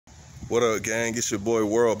What up, gang? It's your boy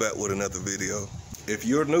World back with another video. If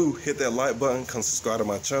you're new, hit that like button, come subscribe to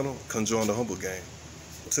my channel, come join the humble gang.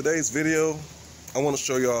 Today's video, I want to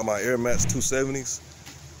show y'all my Air Max 270s.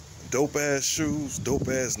 Dope ass shoes, dope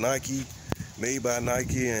ass Nike, made by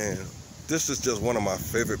Nike, and this is just one of my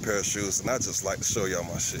favorite pair of shoes, and I just like to show y'all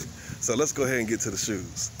my shit. So let's go ahead and get to the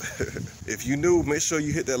shoes. If you new, make sure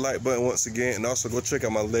you hit that like button once again, and also go check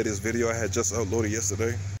out my latest video I had just uploaded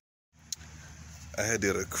yesterday. I had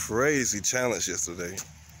did a crazy challenge yesterday.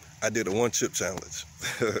 I did a 1-chip challenge.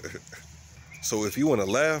 So if you want to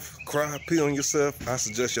laugh, cry, pee on yourself, I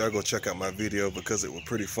suggest y'all go check out my video because it was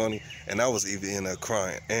pretty funny. And I was even in there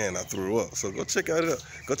crying and I threw up. So go check it out.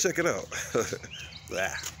 Go check it out.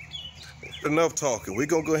 Enough talking. We're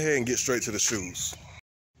going to go ahead and get straight to the shoes.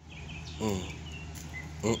 I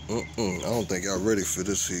don't think y'all ready for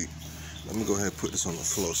this heat. Let me go ahead and put this on the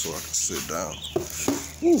floor so I can sit down.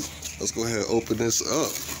 Woo. Let's go ahead and open this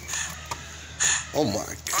up. Oh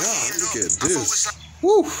my God, look at this.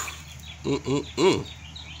 Woo.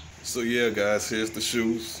 So yeah, guys, here's the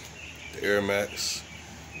shoes. The Air Max,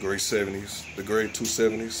 gray 70s, the gray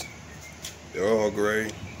 270s. They're all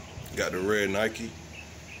gray. Got the red Nike.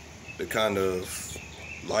 They're kind of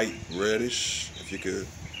light reddish, if you could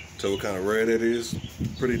tell what kind of red it is.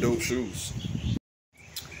 Pretty dope shoes.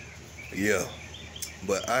 Yeah,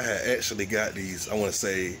 but I had actually got these, I want to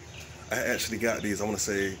say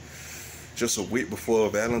just a week before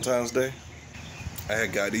Valentine's Day. I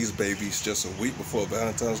had got these babies just a week before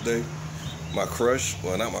Valentine's Day. My crush,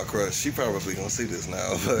 well, not my crush, she probably gonna see this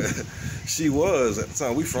now, but she was at the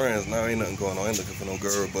time. We friends now, ain't nothing going on, ain't looking for no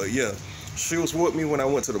girl, but yeah, she was with me when I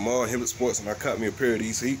went to the mall, Hibbett Sports, and I caught me a pair of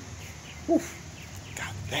these heat. Whew.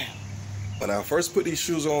 God damn. When I first put these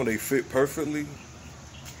shoes on, they fit perfectly,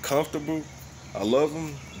 comfortable. I love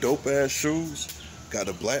them. Dope ass shoes. Got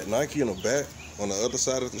the black Nike in the back on the other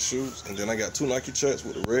side of the shoes, and then I got 2 Nike checks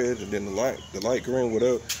with the red and then the light green,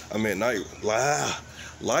 whatever. I mean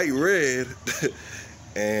light red,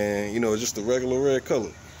 and you know, just the regular red color.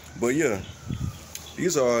 But yeah,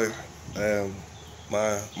 these are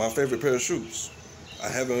my favorite pair of shoes. I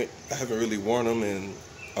haven't really worn them in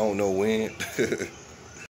I don't know when.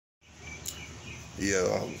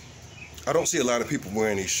 Yeah, I don't see a lot of people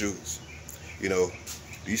wearing these shoes. You know,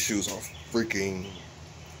 these shoes are fucking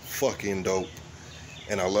dope,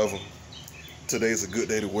 and I love them. Today's a good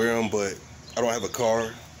day to wear them, but I don't have a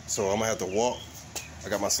car, so I'm gonna have to walk. I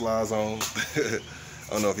got my slides on. I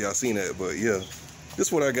don't know if y'all seen that, but yeah, this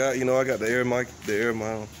is what I got. You know, I got the Air Max.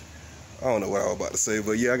 I don't know what I was about to say,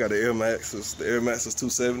 but yeah, I got the Air Maxes, the Air Maxes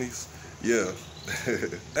 270s. Yeah.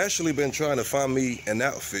 Actually been trying to find me an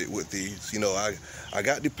outfit with these. You know, I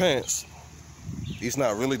got the pants. These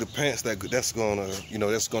not really the pants that's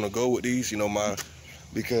gonna go with these. You know,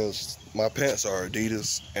 because my pants are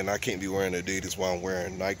Adidas, and I can't be wearing Adidas while I'm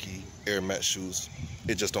wearing Nike Air Max shoes.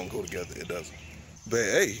 It just don't go together. It doesn't. But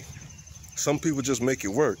hey, some people just make it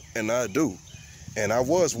work, and I do. And I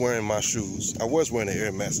was wearing my shoes. I was wearing the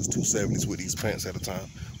Air Maxes 270s with these pants at the time.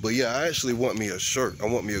 But yeah, I actually want me a shirt. I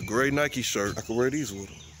want me a gray Nike shirt. I could wear these with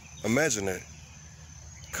them. Imagine that.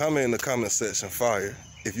 Comment in the comment section, fire,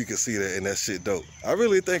 if you can see that, and that shit dope. I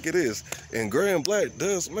really think it is. And gray and black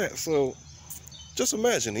does match. So just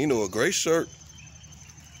imagine, you know, a gray shirt,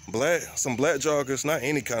 some black joggers, not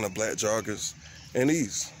any kind of black joggers, and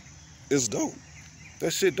these. It's dope.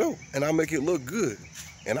 That shit dope. And I make it look good.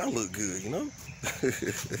 And I look good, you know?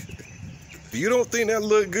 If you don't think that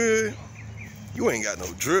look good, you ain't got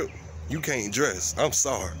no drip. You can't dress. I'm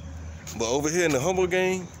sorry. But over here in the humble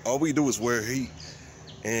game, all we do is wear heat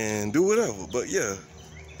and do whatever. But yeah,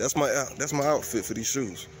 that's my outfit for these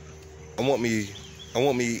shoes. I want me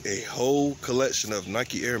a whole collection of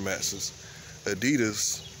Nike Air Maxes,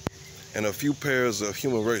 Adidas, and a few pairs of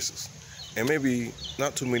Human Races. And maybe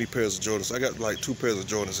not too many pairs of Jordans. I got like 2 pairs of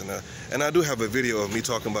Jordans in there. And I do have a video of me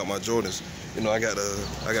talking about my Jordans. You know, I got the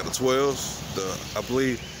 12s. I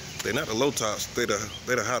believe they're not the low tops. They're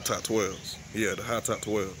the high top 12s. Yeah, the high top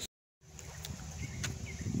 12s.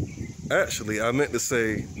 Actually, I meant to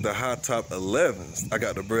say the high top 11s. I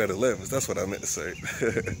got the bread 11s. That's what I meant to say.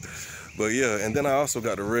 But yeah, and then I also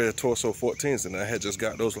got the red Torso 14s, and I had just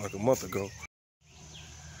got those like a month ago.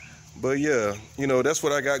 But yeah, you know, that's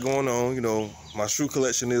what I got going on. You know, my shoe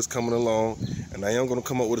collection is coming along, and I am going to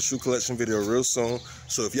come up with a shoe collection video real soon.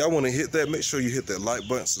 So if y'all want to hit that, make sure you hit that like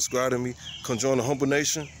button, subscribe to me, come join the Humble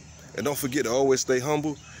Nation, and don't forget to always stay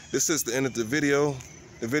humble. This is the end of the video.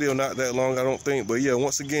 The video not that long, I don't think, but yeah,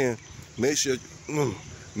 once again, make sure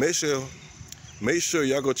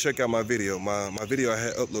y'all go check out my video. My video I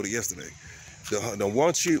had uploaded yesterday. The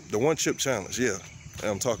one chip challenge, yeah.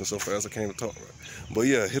 I'm talking so fast I can't even talk right. But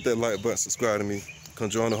yeah, hit that like button, subscribe to me. Come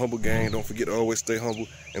join the humble gang. Don't forget to always stay humble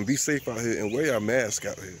and be safe out here and wear your mask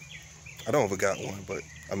out here. I don't ever got one, but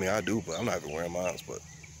I mean I do, but I'm not even wearing mine. But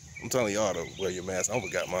I'm telling y'all to wear your mask. I don't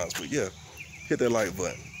ever got mine, but yeah, hit that like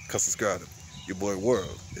button. Come subscribe to me. Your boy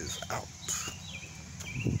World is out.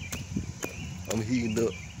 I'm heating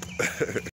up.